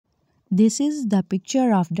This is the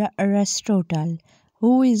picture of the Aristotle.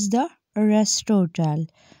 Who is the Aristotle?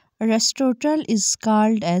 Aristotle is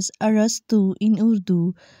called as Arastu in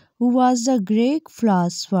Urdu, who was a Greek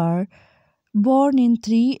philosopher born in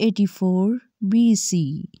 384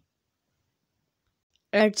 BC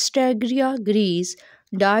at Stagira, Greece,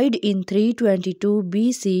 died in 322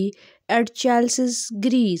 BC at Chalcis,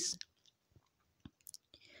 Greece.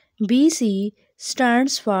 BC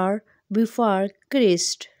stands for before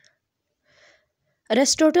Christ.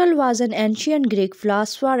 Aristotle was an ancient Greek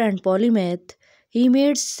philosopher and polymath. He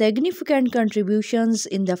made significant contributions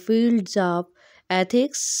in the fields of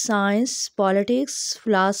ethics, science, politics,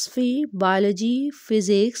 philosophy, biology,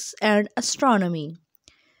 physics, and astronomy.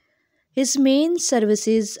 His main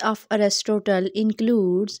services of Aristotle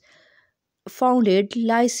includes founded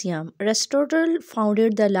Lyceum. Aristotle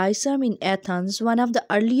founded the Lyceum in Athens, one of the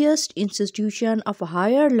earliest institutions of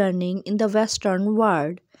higher learning in the Western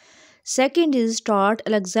world. Second is taught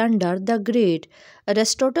Alexander the Great.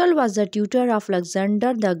 Aristotle was the tutor of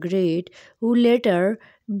Alexander the Great, who later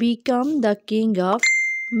became the king of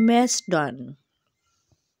Macedon.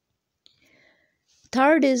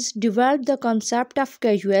 Third is develop the concept of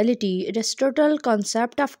causality. Aristotle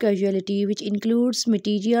concept of causality, which includes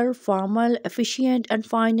material, formal, efficient, and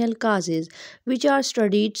final causes, which are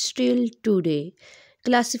studied still today.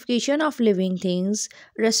 Classification of living things.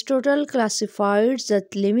 Aristotle classifies the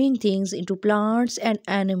living things into plants and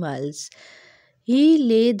animals. He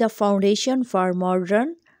laid the foundation for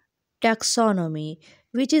modern taxonomy,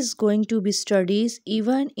 which is going to be studied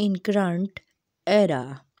even in current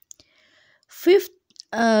era. Fifth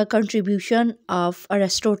contribution of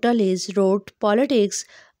Aristotle is wrote Politics.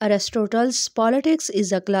 Aristotle's Politics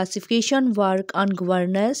is a classification work on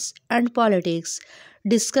governance and politics,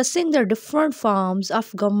 discussing the different forms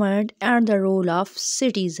of government and the role of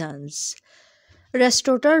citizens.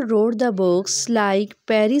 Aristotle wrote the books like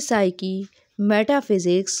Parapsyche,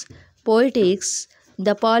 Metaphysics, Poetics,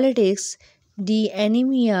 The Politics, De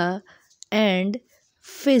Anemia, and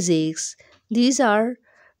Physics. These are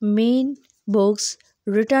main books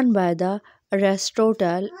written by the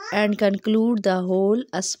Aristotle and conclude the whole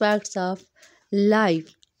aspects of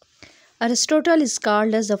life. Aristotle is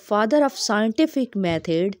called as the father of scientific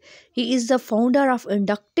method. He is the founder of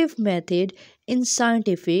inductive method in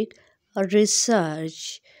scientific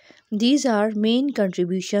research. These are main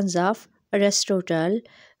contributions of Aristotle.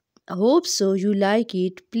 Hope so you like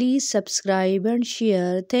it. Please subscribe and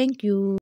share. Thank you.